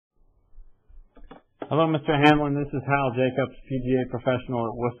Hello, Mr. Hanlon. This is Hal Jacobs, PGA professional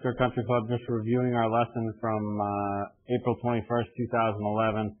at Worcester Country Club, just reviewing our lesson from April 21st,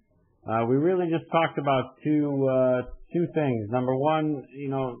 2011. We really just talked about two things. Number one,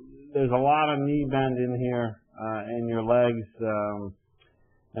 there's a lot of knee bend in here in your legs,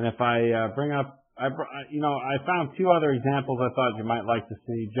 and if I bring up, I found two other examples I thought you might like to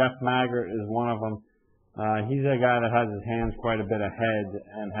see. Jeff Maggart is one of them. He's a guy that has his hands quite a bit ahead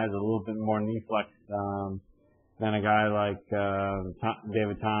and has a little bit more knee flex than a guy like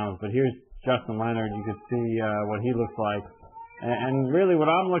David Thomas. But here's Justin Leonard. You can see what he looks like. And really what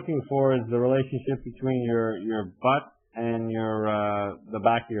I'm looking for is the relationship between your butt and the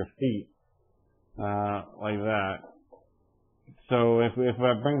back of your feet, like that. So if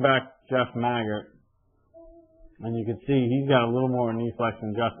I bring back Jeff Maggart, and you can see he's got a little more knee flex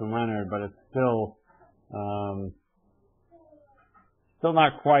than Justin Leonard, but it's still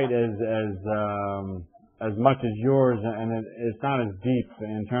not quite as much as yours, and it's not as deep.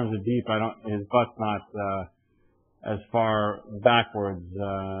 In terms of deep, his butt's not as far backwards,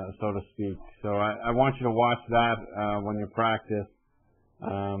 so to speak. So I want you to watch that when you practice.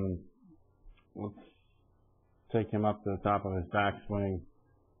 Let's take him up to the top of his backswing,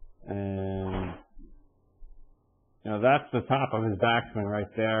 and that's the top of his backswing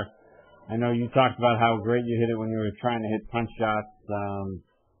right there. I know you talked about how great you hit it when you were trying to hit punch shots,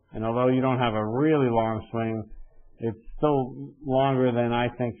 and although you don't have a really long swing, it's still longer than I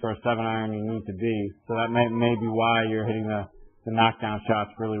think for a 7-iron you need to be. So that may be why you're hitting the knockdown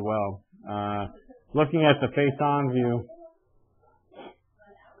shots really well. Looking at the face-on view,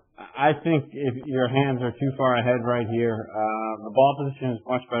 I think if your hands are too far ahead right here, the ball position is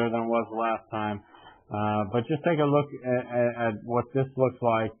much better than it was the last time. But just take a look at what this looks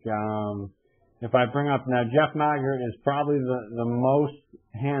like. If I bring up now, Jeff Maggart is probably the most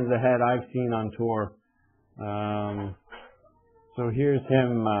hands ahead I've seen on tour. So here's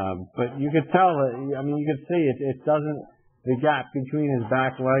him, but you could tell, you could see it doesn't, the gap between his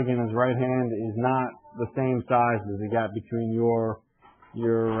back leg and his right hand is not the same size as the gap between your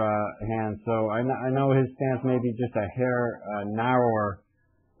hands. So I know his stance may be just a hair narrower.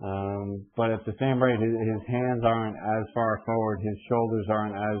 But at the same rate, his hands aren't as far forward, his shoulders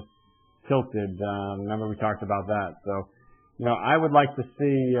aren't as tilted. Remember we talked about that. So, I would like to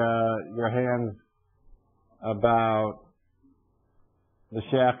see your hands about the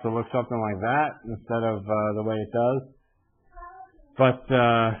shaft to look something like that instead of the way it does. But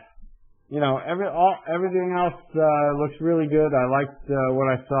everything else looks really good. I liked what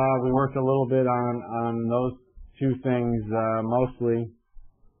I saw. We worked a little bit on those two things mostly.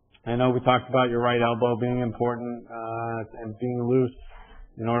 I know we talked about your right elbow being important and being loose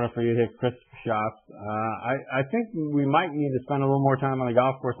in order for you to hit crisp shots. I think we might need to spend a little more time on the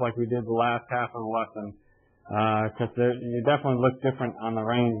golf course like we did the last half of the lesson, because you definitely look different on the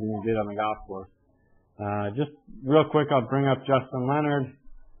range than you did on the golf course. Just real quick, I'll bring up Justin Leonard,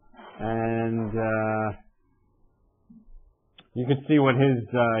 and you can see what he's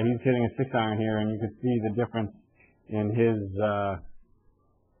hitting a 6-iron here, and you can see the difference in his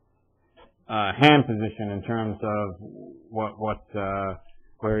hand position in terms of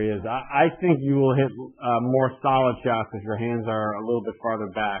where he is. I think you will hit more solid shots if your hands are a little bit farther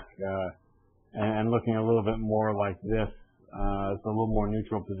back and looking a little bit more like this. It's a little more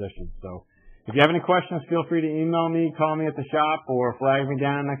neutral position. So if you have any questions, feel free to email me, call me at the shop, or flag me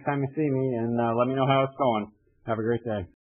down next time you see me, and let me know how it's going. Have a great day.